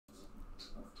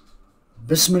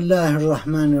بسم الله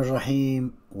الرحمن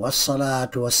الرحيم،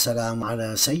 والصلاة والسلام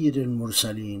على سيد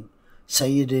المرسلين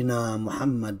سيدنا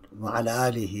محمد وعلى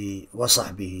آله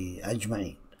وصحبه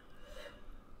أجمعين.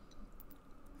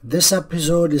 This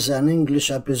episode is an English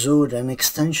episode, an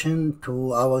extension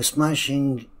to our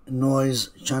smashing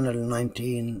NoiZ Channel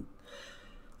 19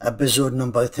 episode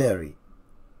number 30,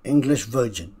 English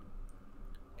version.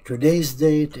 Today's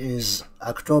date is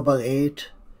October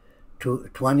 8,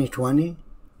 2020.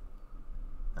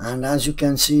 And as you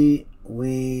can see,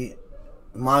 we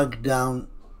marked down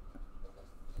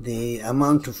the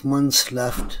amount of months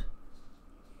left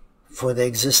for the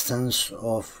existence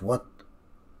of what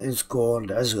is called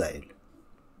Israel.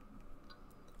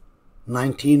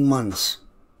 19 months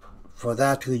for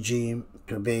that regime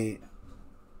to be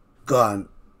gone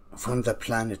from the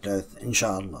planet Earth,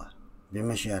 inshallah,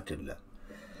 bimashiatillah.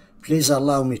 Please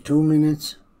allow me 2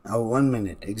 minutes, or 1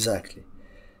 minute exactly,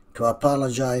 to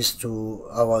apologize to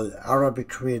our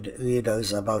Arabic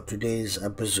readers about today's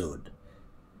episode,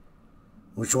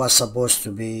 which was supposed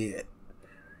to be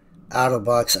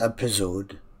Araboc's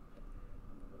episode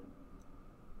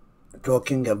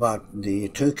talking about the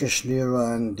Turkish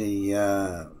lira and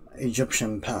the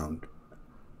Egyptian pound.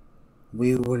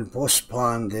 We will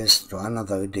postpone this to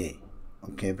another day,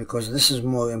 okay, because this is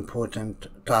more important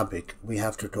topic we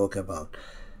have to talk about,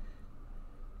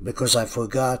 because I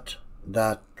forgot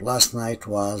that last night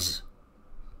was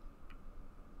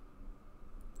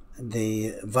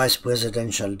the vice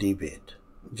presidential debate.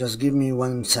 Just give me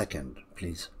 1 second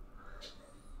please.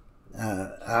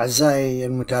 أعزائي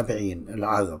المتابعين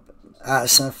العرب،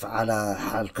 آسف على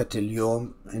حلقة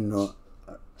اليوم إنه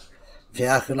في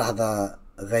آخر لحظة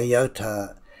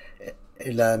غيرتها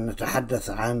إلى أن نتحدث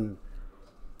عن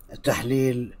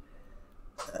تحليل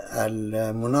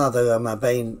المناظرة ما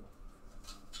بين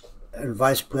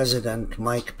الفايس بريزيدنت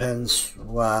مايك بنس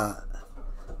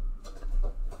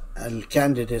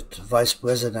والكانديديت فايس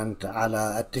بريزيدنت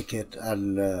على التيكت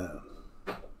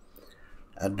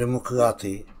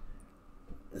الديمقراطي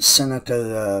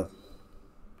السناتور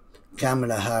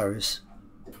كاميلا هاريس.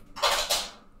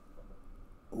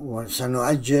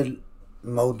 وسنؤجل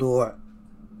موضوع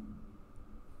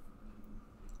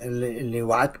اللي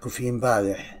وعدتكم فيه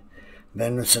امبارح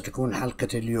بأنه ستكون حلقة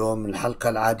اليوم الحلقة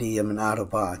العادية من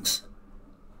آروباكس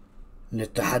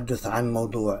للتحدث عن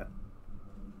موضوع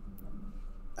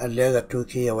الليرة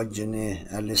التركية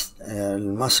والجنيه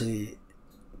المصري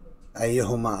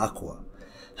أيهما أقوى.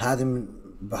 هذا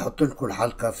بحط لكم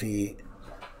الحلقة في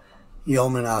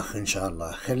يوم آخر إن شاء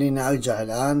الله. خلينا أرجع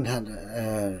الآن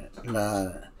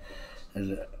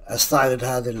أستعرض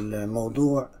هذا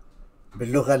الموضوع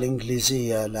باللغة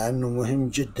الإنجليزية لأنه مهم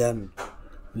جدا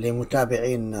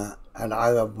لمتابعينا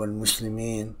العرب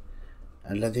والمسلمين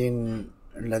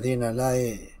الذين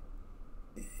لا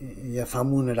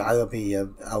يفهمون العربية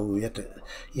أو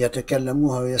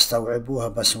يتكلموها ويستوعبوها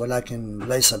بس، ولكن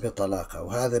ليس بطلاقة،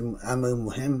 وهذا أمر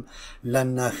مهم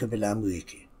للناخب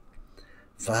الأمريكي.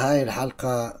 فهاي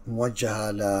الحلقة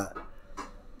موجهة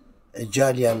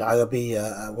للجالية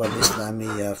العربية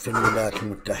والإسلامية في الولايات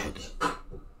المتحدة.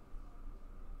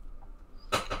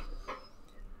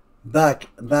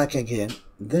 Back again.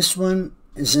 This one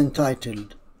is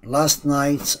entitled Last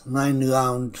Night's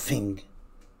 9-Round Thing.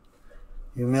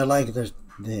 You may like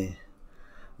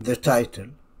the title,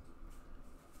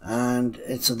 and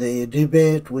it's the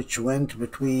debate which went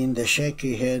between the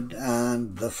shaky head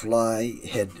and the fly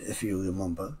head, if you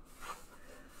remember.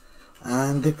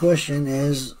 And the question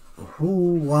is,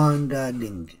 who won the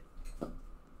ding?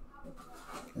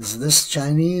 Is this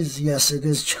Chinese? Yes, it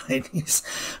is Chinese,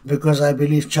 because I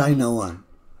believe China won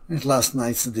at last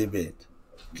night's debate.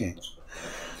 Okay,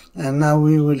 and now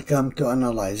we will come to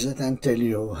analyze it and tell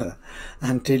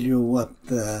you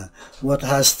what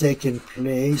has taken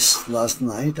place last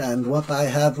night and what I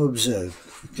have observed.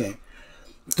 Okay,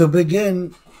 to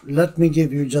begin, let me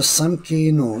give you just some key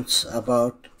notes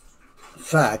about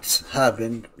facts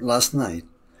happened last night.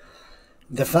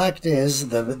 The fact is,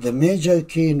 the major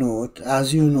keynote,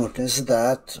 as you notice,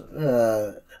 that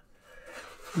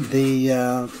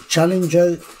the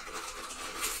challenger,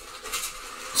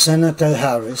 Senator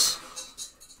Harris,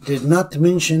 did not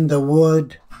mention the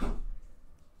word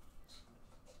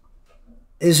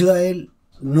Israel,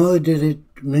 nor did it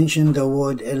mention the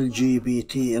word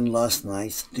LGBT in last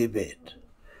night's debate.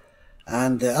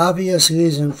 And the obvious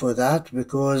reason for that,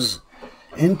 because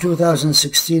in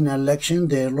 2016 election,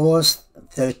 they lost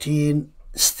 13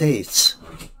 states.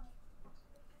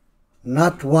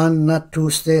 Not 1, not 2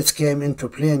 states came into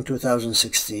play in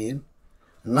 2016.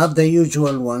 Not the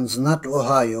usual ones, not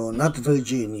Ohio, not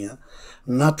Virginia,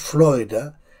 not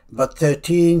Florida, but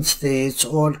 13 states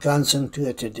all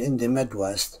concentrated in the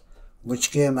Midwest,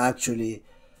 which came actually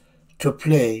to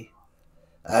play.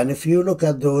 And if you look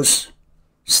at those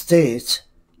states,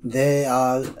 they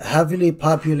are heavily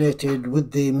populated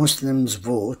with the Muslims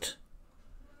vote,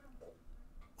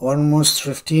 almost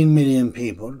 15 million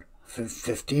people,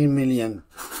 15 million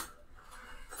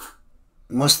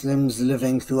Muslims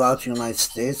living throughout the United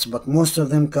States, but most of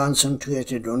them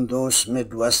concentrated on those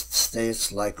Midwest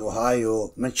states like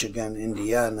Ohio, Michigan,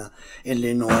 Indiana,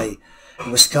 Illinois,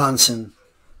 Wisconsin,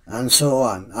 and so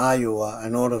on, Iowa,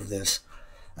 and all of this.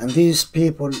 And these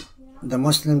people, the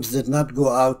Muslims, did not go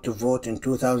out to vote in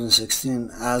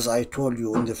 2016, as I told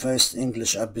you in the first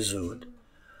English episode,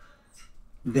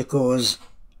 because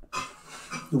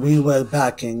we were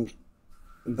backing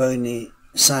Bernie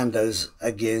Sanders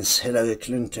against Hillary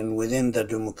Clinton within the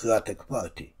Democratic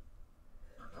Party.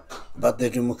 But the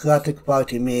Democratic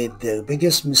Party made their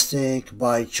biggest mistake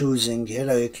by choosing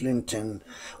Hillary Clinton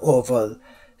over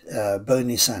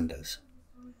Bernie Sanders.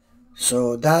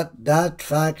 So that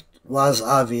fact was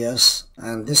obvious,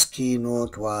 and this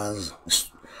keynote was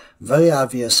very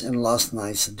obvious in last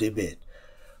night's debate.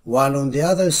 While on the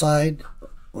other side,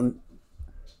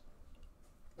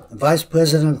 Vice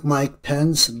President Mike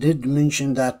Pence did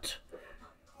mention that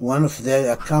one of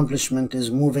their accomplishments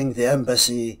is moving the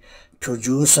embassy to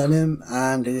Jerusalem,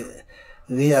 and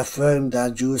reaffirmed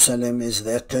that Jerusalem is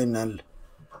the eternal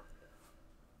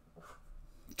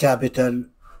capital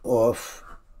of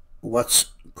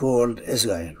what's called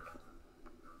Israel.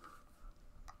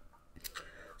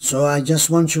 So I just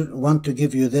want to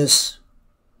give you this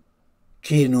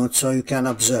keynote so you can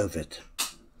observe it.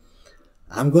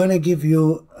 I'm going to give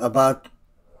you about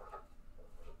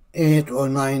 8 or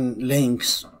 9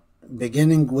 links,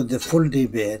 beginning with the full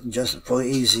debate, just for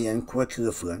easy and quick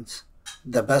reference.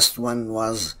 The best one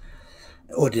was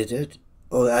audited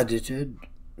or edited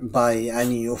by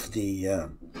any of the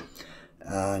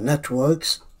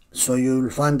networks, so you'll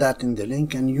find that in the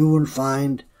link, and you will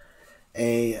find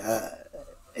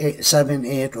 7,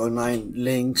 8, or 9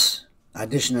 links,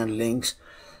 additional links,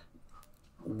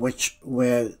 which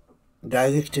were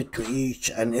directed to each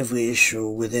and every issue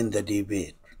within the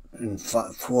debate in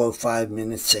 4 or 5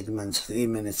 minute segments,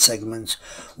 3-minute segments,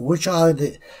 which are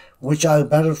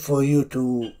better for you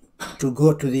to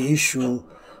go to the issue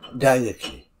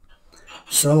directly.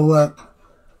 So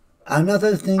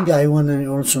another thing I want to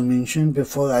also mention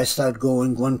before I start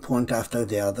going one point after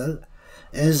the other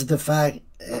is the fact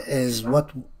is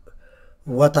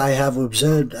what I have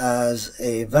observed as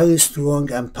a very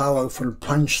strong and powerful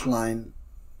punchline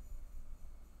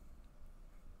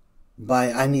by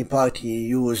any party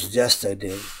used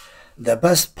yesterday. The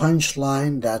best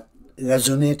punchline that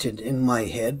resonated in my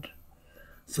head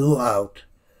throughout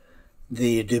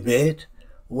the debate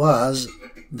was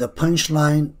the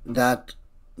punchline that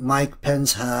Mike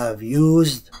Pence have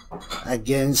used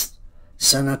against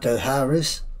Senator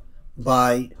Harris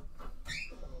by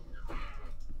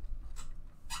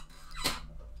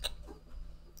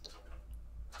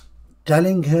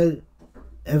telling her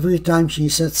every time she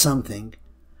said something,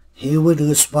 he would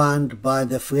respond by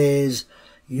the phrase,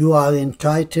 "You are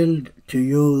entitled to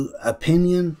your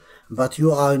opinion, but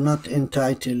you are not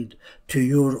entitled to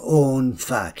your own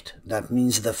fact." That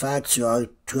means the facts you are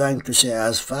trying to say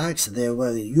as facts, they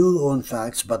were your own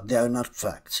facts, but they are not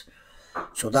facts.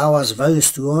 So that was very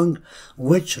strong,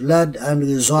 which led and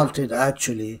resulted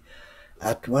actually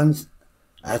at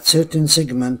certain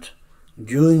segment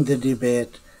during the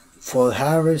debate for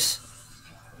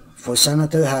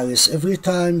Senator Harris. Every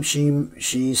time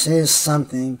she says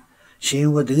something, she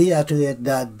would reiterate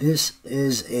that this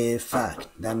is a fact.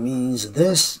 That means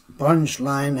this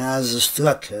punchline has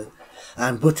struck her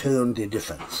and put her on the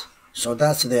defense. So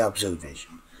that's the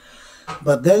observation.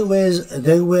 But there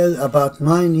were about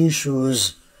 9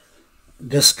 issues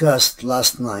discussed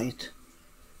last night,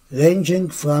 ranging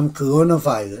from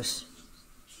coronavirus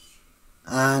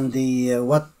and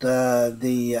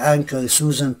the anchor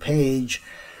Susan Page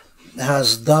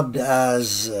has dubbed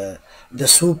as the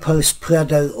super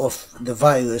spreader of the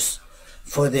virus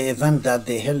for the event that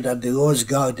they held at the Rose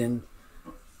Garden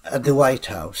at the White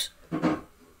House.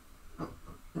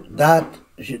 That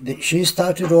she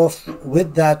started off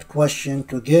with that question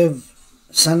to give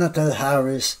Senator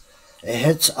Harris a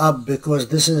heads up, because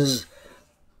this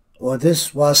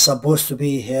was supposed to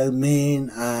be her main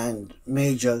and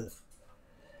major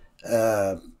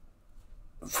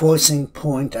forcing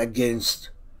point against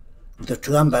the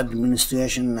Trump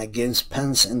administration, against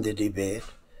Pence in the debate,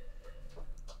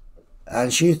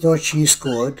 and she thought she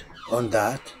scored on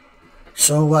that.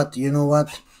 So what,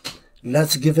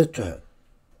 let's give it to her.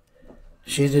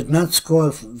 She did not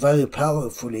score very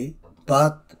powerfully,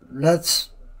 but let's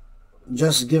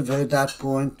just give her that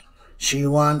point. She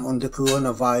won on the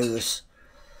coronavirus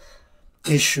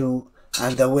issue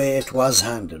and the way it was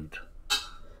handled.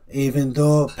 Even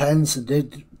though Pence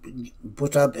did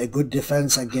put up a good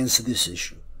defense against this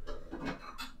issue,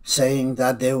 saying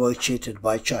that they were cheated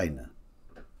by China.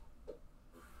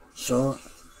 So,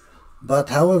 but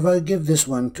however, give this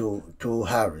one to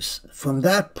Harris. From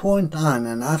that point on,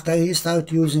 and after he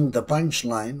started using the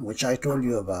punchline, which I told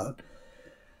you about,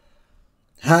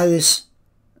 Harris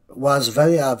was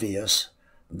very obvious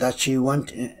that she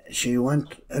went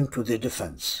into the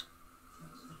defense.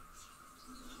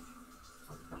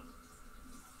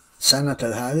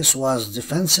 Senator Harris was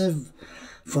defensive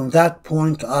from that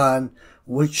point on,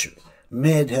 which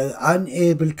made her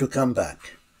unable to come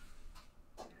back.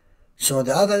 So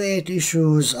the other 8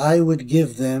 issues, I would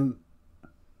give them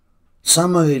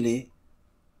summarily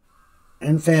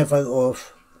in favor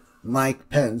of Mike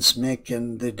Pence,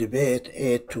 making the debate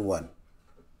 8-1.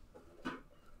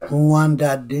 Who won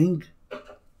that ding?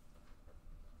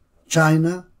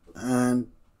 China and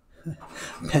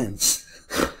Pence.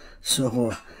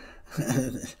 So,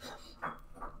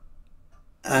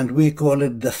 and we call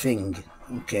it the thing,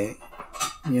 okay?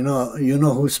 You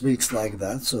know who speaks like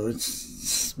that, so it's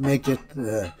make it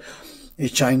a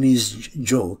Chinese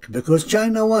joke, because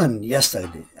China won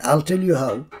yesterday. I'll tell you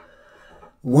how.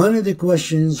 One of the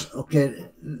questions, okay,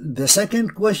 the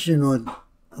second question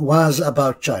was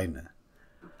about China.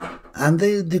 And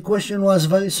the question was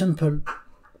very simple.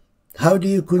 How do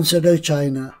you consider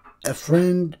China a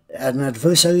friend, an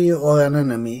adversary, or an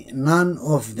enemy? None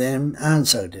of them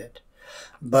answered it.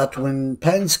 But when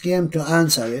Pence came to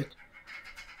answer it,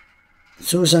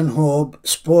 Susan Hope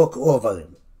spoke over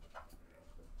him.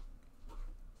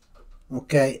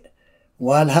 Okay,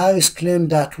 while Harris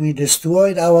claimed that we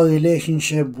destroyed our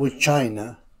relationship with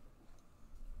China,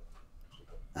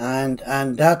 and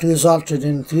that resulted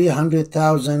in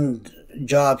 300,000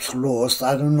 jobs lost.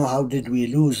 I don't know how did we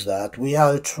lose that. We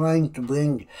are trying to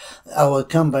bring our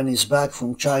companies back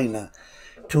from China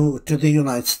to the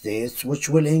United States, which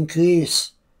will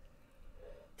increase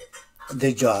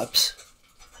the jobs.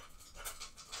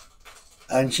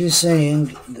 And she's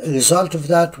saying the result of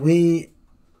that, we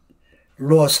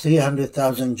lost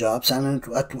 300,000 jobs, and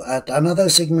at another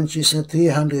segment she said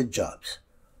 300 jobs.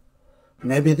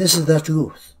 Maybe this is the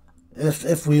truth,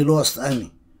 if we lost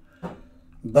any.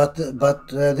 But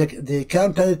the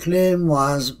counterclaim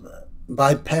was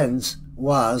by Pence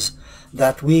was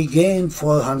that we gained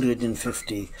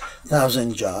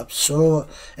 450,000 jobs. So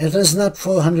it is not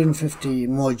 450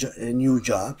 more new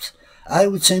jobs. I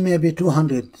would say maybe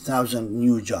 200,000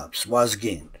 new jobs was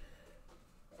gained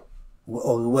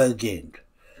or were gained.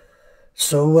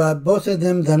 So both of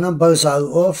them, the numbers are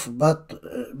off, but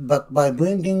by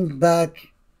bringing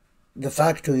back the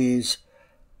factories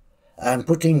and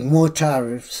putting more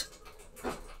tariffs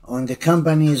on the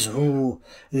companies who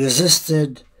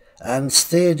resisted and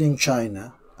stayed in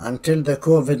China until the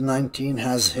COVID-19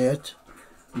 has hit,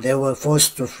 they were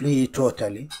forced to flee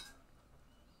totally.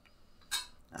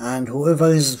 And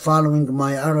whoever is following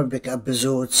my Arabic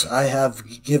episodes, I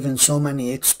have given so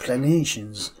many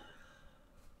explanations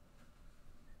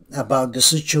about the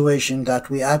situation that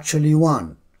we actually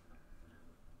won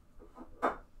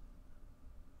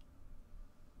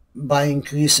by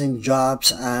increasing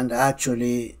jobs, and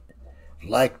actually,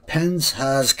 like Pence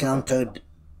has countered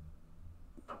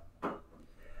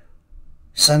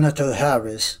Senator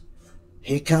Harris,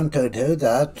 he countered her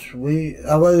that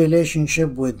our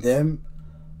relationship with them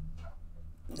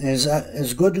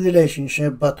is good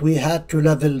relationship, but we had to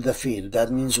level the field.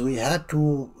 That means we had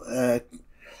to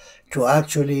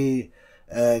actually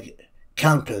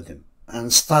counter them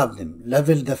and stop them,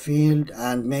 level the field,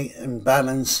 and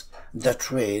balance the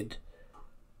trade,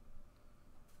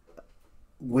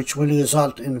 which will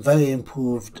result in very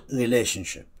improved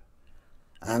relationship.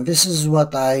 And this is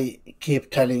what I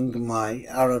keep telling my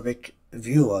Arabic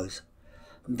viewers,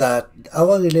 that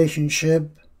our relationship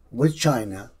with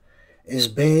China is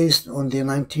based on the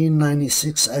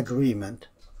 1996 agreement,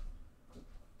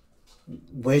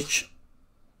 which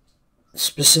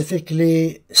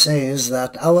specifically says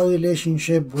that our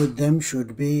relationship with them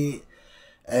should be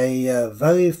a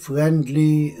very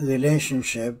friendly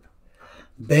relationship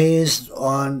based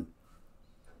on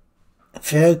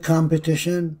fair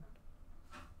competition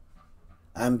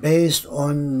and based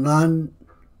on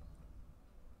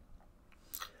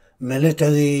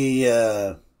non-military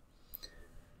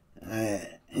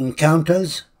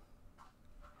encounters,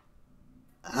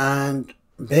 and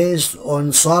based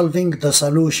on solving the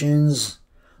solutions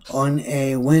on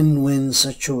a win-win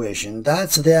situation.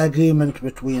 That's the agreement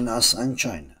between us and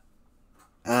China.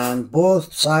 And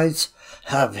both sides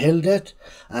have held it,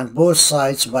 and both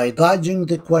sides, by dodging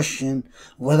the question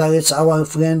whether it's our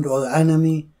friend or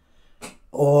enemy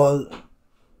or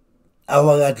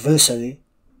our adversary.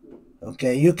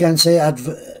 Okay, you can say a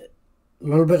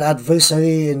little bit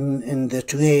adversary in the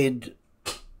trade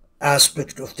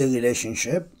aspect of the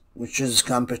relationship, which is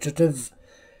competitive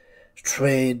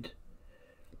trade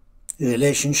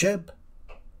relationship,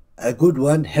 a good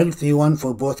one, healthy one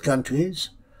for both countries.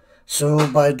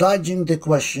 So by dodging the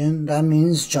question, that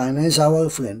means China is our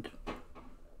friend.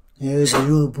 Here is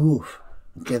your proof.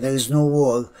 Okay, there is no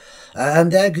war.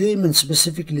 And the agreement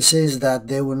specifically says that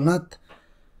they will not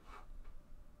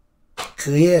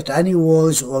create any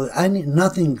wars, or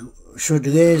nothing should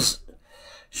rise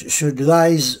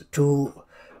to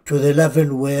the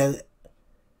level where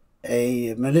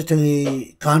a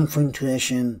military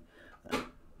confrontation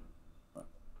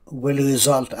will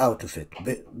result out of it,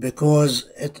 because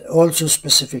it also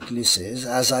specifically says,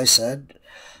 as I said,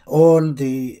 all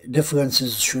the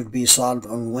differences should be solved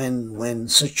on win-win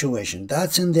situation.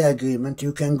 That's in the agreement.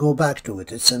 You can go back to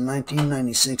it. It's a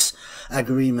 1996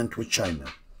 agreement with China.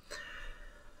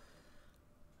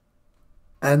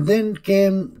 And then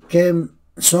came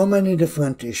so many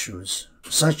different issues,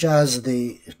 such as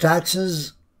the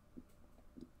taxes.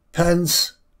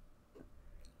 Pence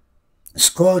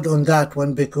scored on that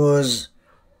one because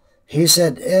he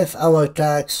said if our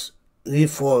tax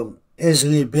reform is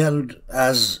rebuilt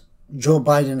as Joe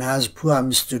Biden has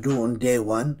promised to do on day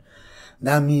one,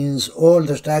 that means all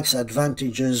the tax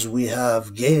advantages we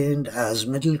have gained as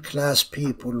middle class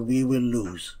people we will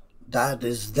lose. That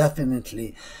is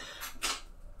definitely,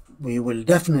 we will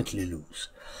definitely lose.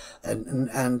 And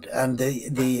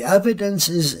the evidence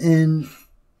is in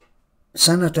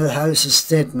Senator Harris's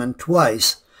statement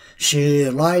twice. She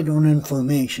relied on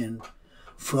information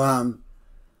from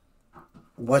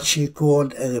what she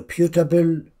called a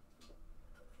reputable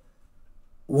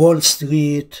Wall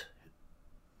Street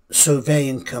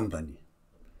surveying company.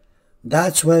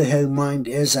 That's where her mind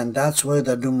is, and that's where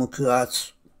the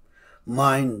Democrats'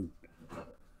 mind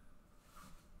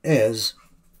is.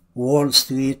 Wall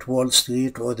Street, or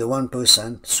the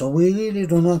 1%. So we really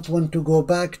do not want to go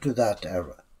back to that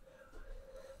era.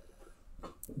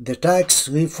 The tax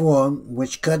reform,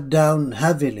 which cut down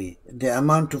heavily the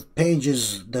amount of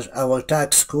pages that our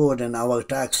tax code and our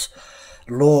tax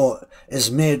law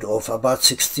is made of, about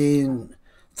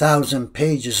 16,000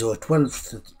 pages, or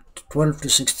 12 to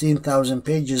 16,000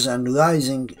 pages, and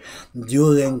rising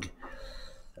during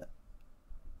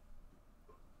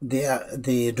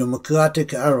the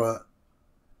Democratic era.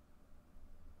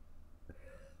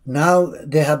 Now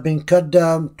they have been cut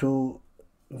down to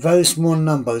very small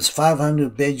numbers,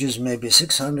 500 pages, maybe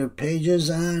 600 pages,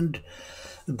 and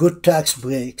good tax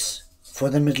breaks for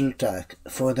the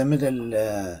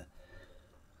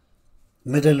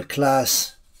middle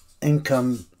class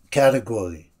income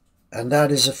category, and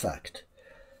that is a fact.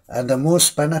 And the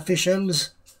most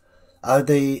beneficials are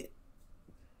the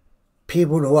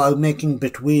people who are making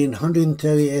between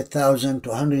 $138,000 to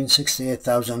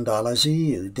 $168,000 a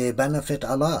year. They benefit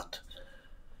a lot.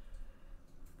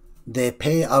 They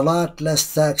pay a lot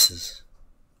less taxes.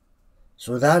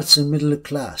 So that's the middle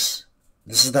class.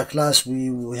 This is the class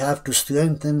we have to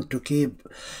strengthen to keep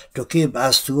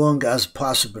as strong as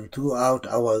possible throughout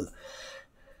our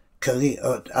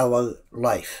career, our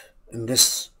life in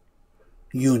this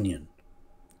union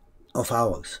of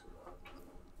ours.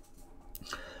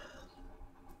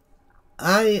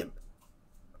 I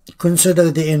consider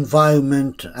the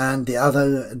environment and the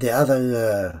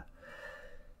other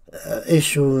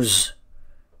issues,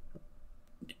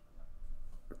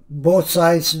 both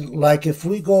sides. Like if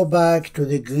we go back to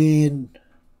the green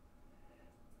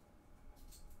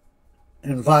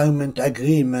environment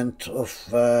agreement of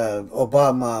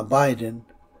Obama-Biden,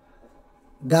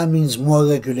 that means more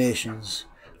regulations.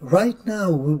 Right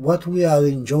now, what we are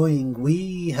enjoying,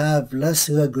 we have less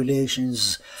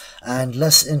regulations and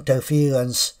less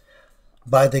interference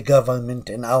by the government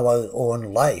in our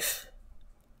own life.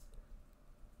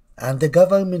 And the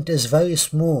government is very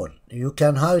small. You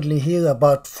can hardly hear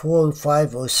about 4,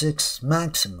 5, or 6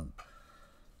 maximum.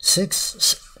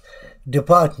 6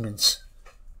 departments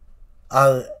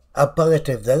are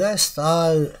operative. The rest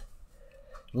are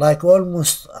like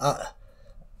almost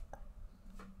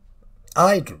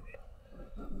idle.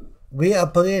 We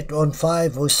operate on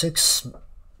 5 or 6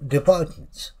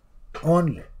 departments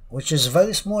only, which is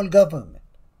very small government.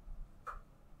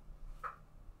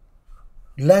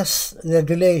 Less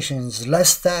regulations,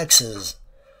 less taxes.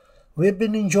 We've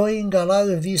been enjoying a lot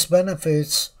of these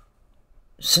benefits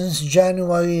since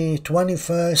January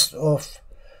 21st of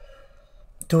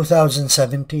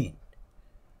 2017.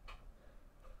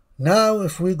 Now,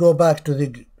 if we go back to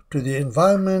the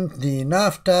environment, the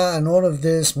NAFTA and all of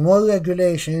this, more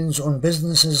regulations on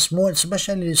businesses,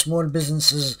 especially small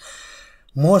businesses,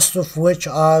 most of which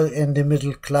are in the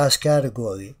middle class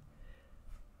category.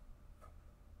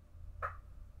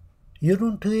 You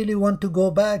don't really want to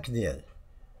go back there.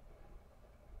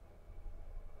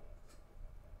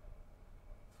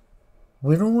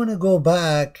 We don't want to go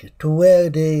back to where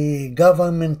the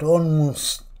government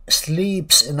almost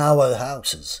sleeps in our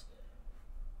houses.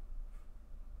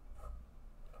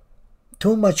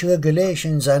 Too much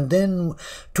regulations, and then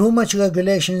too much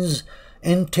regulations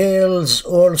entails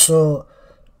also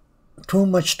too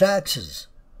much taxes,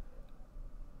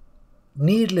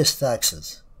 needless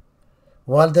taxes.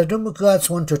 While the Democrats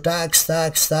want to tax,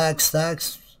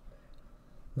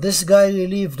 this guy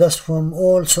relieved us from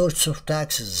all sorts of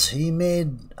taxes. He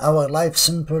made our life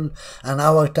simple and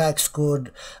our tax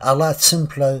code a lot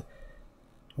simpler.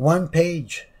 One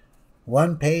page,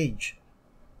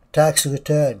 tax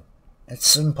return.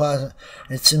 It's impossible.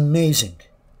 It's amazing.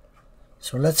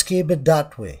 So let's keep it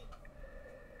that way.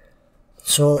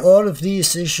 So all of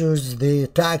these issues, the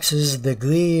taxes, the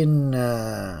green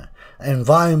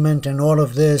environment and all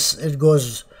of this, it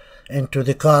goes into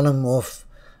the column of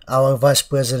our Vice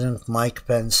President Mike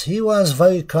Pence. He was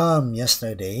very calm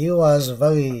yesterday. He was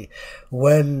very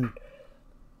well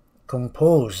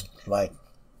composed. Like,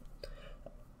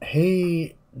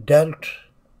 he dealt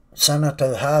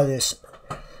Senator Harris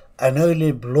an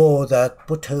early blow that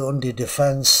put her on the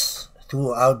defense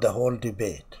throughout the whole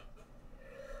debate.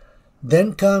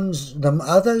 Then comes the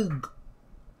other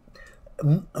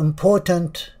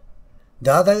important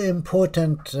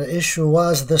issue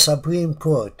was the Supreme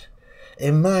Court.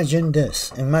 Imagine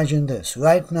this.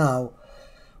 Right now,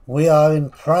 we are in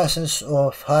process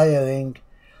of hiring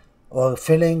or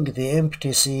filling the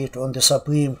empty seat on the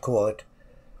Supreme Court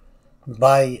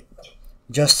by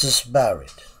Justice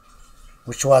Barrett,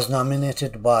 which was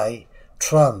nominated by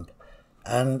Trump,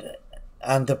 and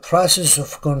the process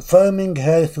of confirming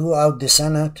her throughout the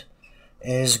Senate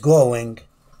is going,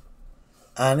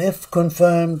 and if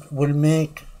confirmed, will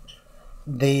make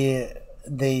the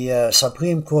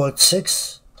Supreme Court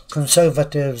 6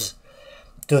 conservatives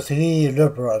to 3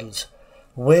 liberals,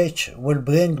 which will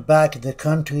bring back the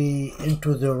country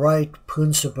into the right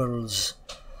principles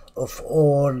of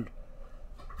all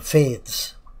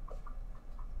faiths.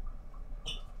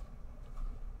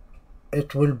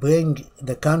 It will bring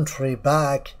the country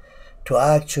back to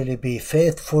actually be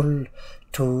faithful,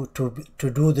 to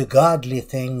do the godly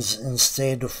things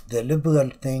instead of the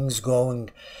liberal things going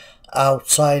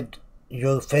outside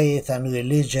your faith and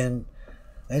religion.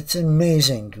 It's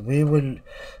amazing.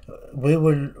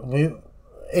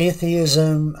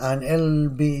 Atheism and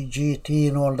LGBT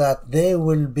and all that, they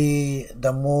will be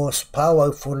the most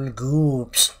powerful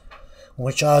groups,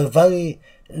 which are very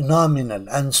nominal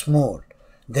and small.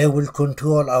 They will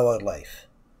control our life.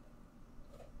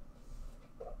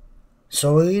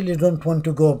 So we really don't want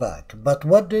to go back. But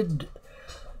what did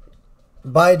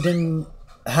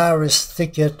Biden-Harris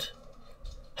ticket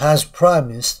has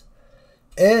promised?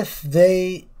 If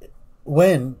they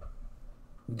win,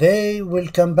 they will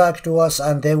come back to us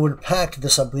and they will pack the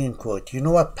Supreme Court. You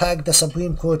know what pack the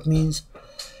Supreme Court means?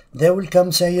 They will come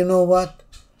and say, you know what?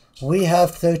 We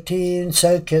have 13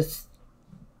 circuits,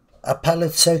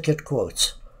 appellate circuit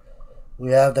courts.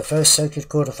 We have the First Circuit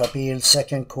Court of Appeals,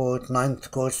 Second Court, Ninth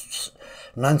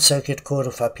Circuit Court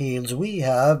of Appeals. We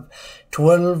have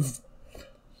 12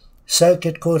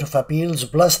 Circuit Court of Appeals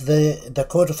plus the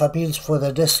Court of Appeals for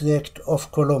the District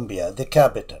of Columbia, the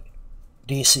capital,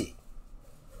 DC.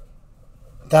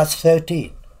 That's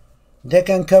 13. They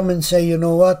can come and say, you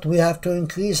know what, we have to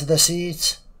increase the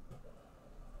seats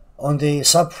on the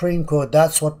Supreme Court.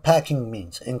 That's what packing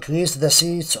means. Increase the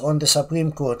seats on the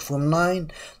Supreme Court from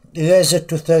 9, raise it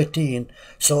to 13.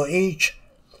 So each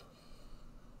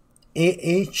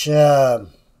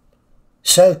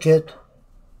circuit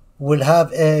will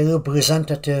have a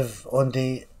representative on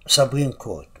the Supreme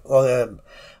Court. Or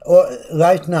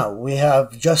right now we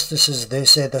have justices. They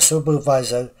say the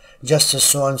supervisor, Justice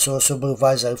so-and-so,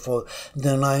 supervisor for the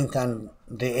 9th and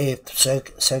the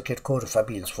 8th Circuit Court of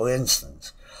Appeals, for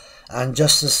instance. And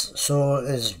Justice so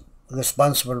is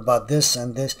responsible about this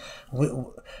and this.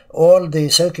 All the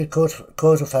Circuit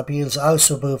Court of Appeals are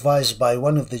supervised by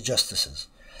one of the justices.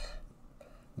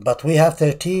 But we have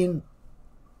 13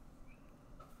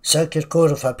 Circuit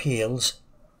Court of Appeals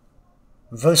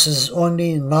versus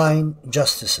only 9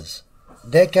 justices.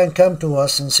 they can come to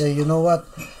us and say, you know what,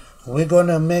 we're going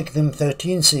to make them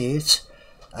 13 seats,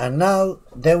 and now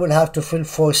they will have to fill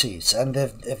 4 seats. And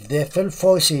if they fill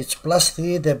 4 seats plus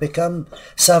 3, they become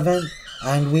 7,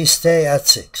 and we stay at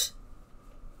 6.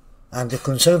 And the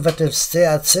conservatives stay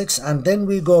at 6, and then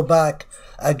we go back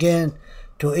again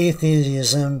to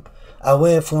atheism,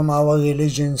 away from our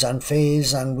religions and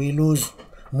faiths, and we lose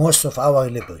most of our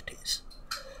liberties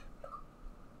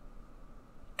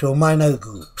to minor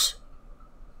groups.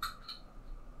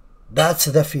 That's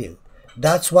the fear.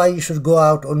 That's why you should go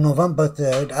out on November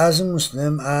 3rd as a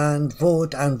Muslim and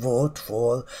vote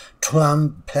for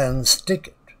Trump-Pence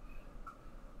ticket.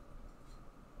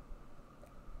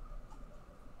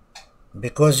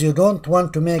 Because you don't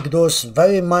want to make those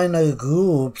very minor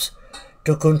groups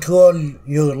to control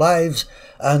your lives,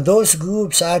 and those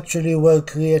groups actually were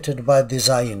created by the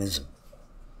Zionism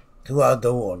throughout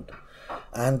the world.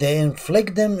 And they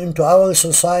inflict them into our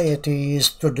societies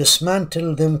to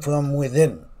dismantle them from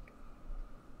within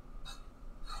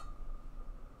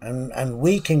and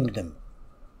weaken them.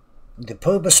 The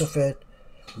purpose of it,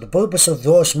 the purpose of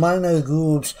those minor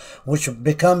groups which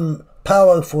become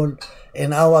powerful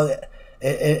in our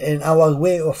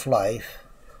way of life,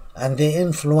 and they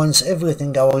influence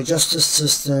everything, our justice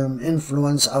system,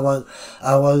 influence our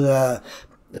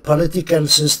political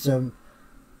system,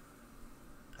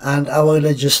 and our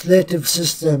legislative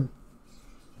system.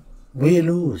 We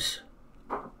lose.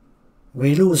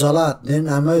 We lose a lot. Then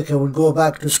America will go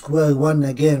back to square one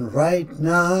again. Right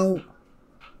now,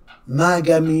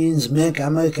 MAGA means Make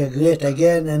America Great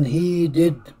Again, and he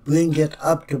did bring it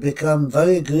up to become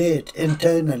very great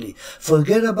internally.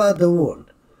 Forget about the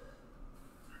world.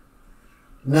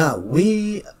 Now,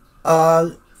 we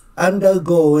are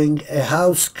undergoing a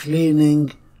house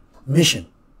cleaning mission,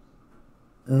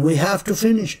 and we have to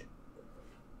finish it.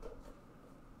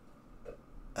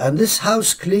 And this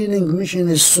house cleaning mission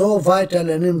is so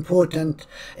vital and important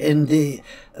in the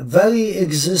very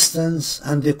existence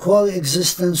and the core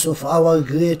existence of our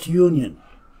great union.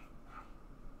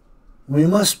 We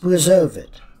must preserve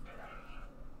it.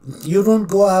 You don't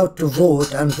go out to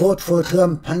vote and vote for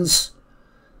Trump-Pence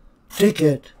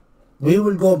ticket. We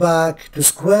will go back to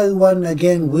square one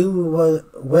again. We were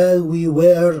where we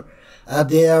were at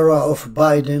the era of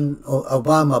Biden or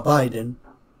Obama-Biden.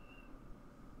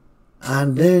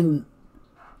 And then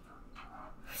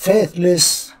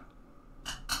faithless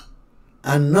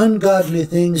and non-godly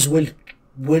things will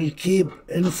keep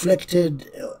inflicted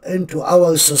into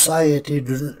our society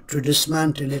to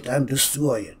dismantle it and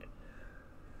destroy it.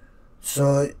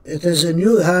 So it is in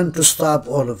your hand to stop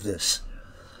all of this.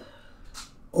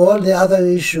 All the other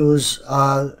issues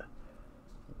are,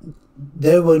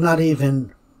 they were not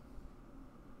even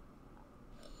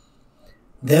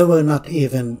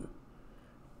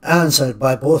answered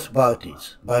by both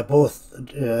parties, by both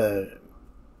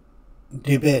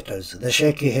debaters, the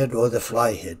shaky head or the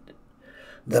fly head.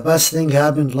 The best thing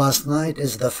happened last night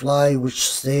is the fly which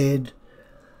stayed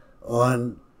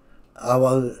on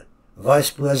our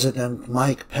Vice President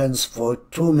Mike Pence for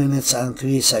 2 minutes and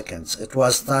 3 seconds. It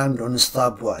was timed on a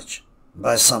stopwatch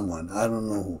by someone, I don't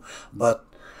know who, but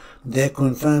they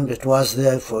confirmed it was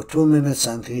there for 2 minutes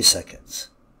and 3 seconds.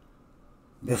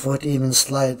 Before it even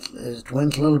it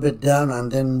went a little bit down,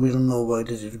 and then we don't know where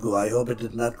did it go. I hope it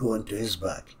did not go into his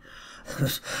back.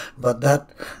 But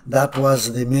that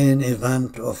was the main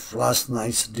event of last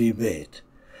night's debate.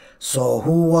 So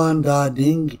who won that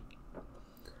ding?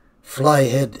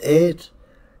 Flyhead 8,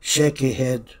 shaky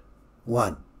head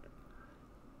 1.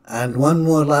 And one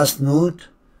more last note.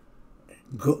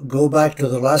 Go back to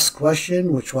the last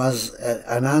question, which was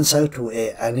an answer to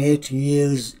an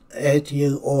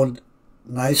 8-year-old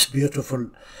nice,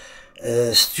 beautiful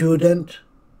student,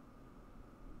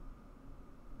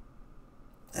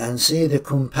 and see the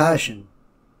compassion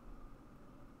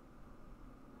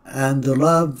and the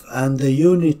love and the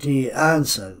unity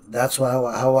answer. That's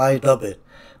how I dub it,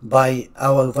 by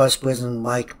our Vice President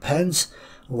Mike Pence,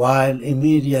 while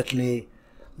immediately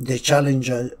the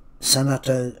challenger,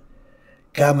 Senator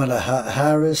Kamala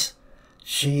Harris,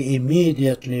 she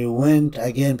immediately went,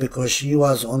 again because she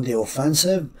was on the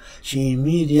offensive, she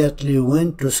immediately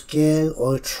went to scare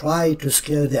or try to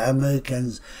scare the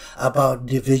Americans about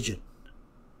division.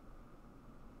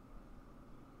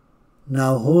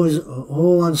 Now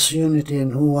who wants unity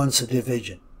and who wants a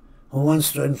division? Who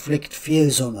wants to inflict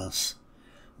fears on us?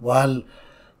 While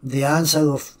the answer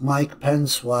of Mike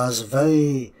Pence was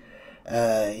very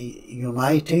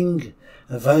uniting,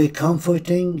 very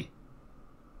comforting,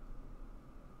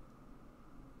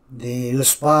 the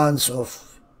response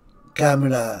of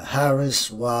Kamala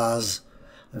Harris was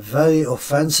very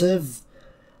offensive,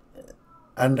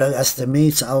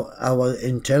 underestimates our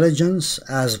intelligence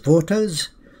as voters,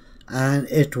 and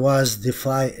it was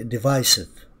divisive.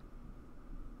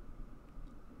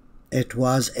 It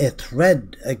was a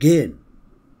threat again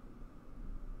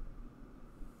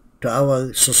to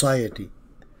our society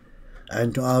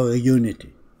and to our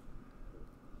unity.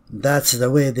 That's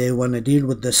the way they want to deal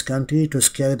with this country, to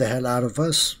scare the hell out of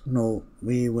us. No,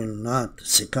 we will not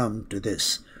succumb to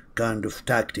this kind of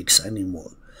tactics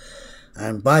anymore.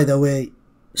 And by the way,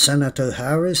 Senator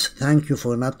Harris, thank you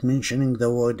for not mentioning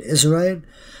the word Israel,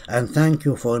 and thank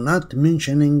you for not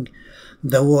mentioning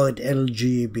the word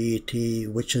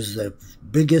LGBT, which is the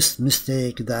biggest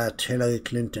mistake that Hillary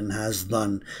Clinton has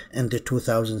done in the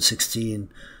 2016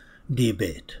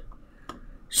 debate.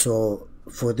 So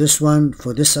for this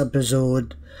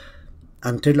episode,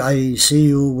 until I see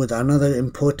you with another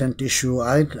important issue,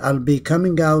 I'll be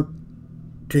coming out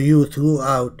to you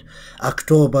throughout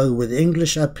October with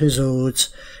English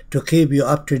episodes to keep you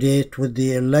up to date with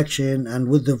the election and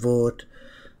with the vote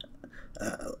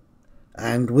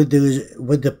and with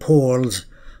the polls,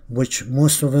 which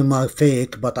most of them are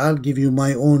fake, but I'll give you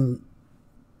my own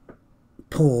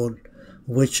poll,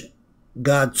 which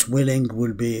God's willing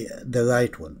will be the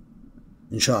right one,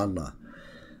 inshallah.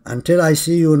 Until I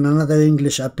see you in another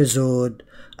English episode,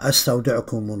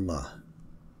 أستودعكم الله.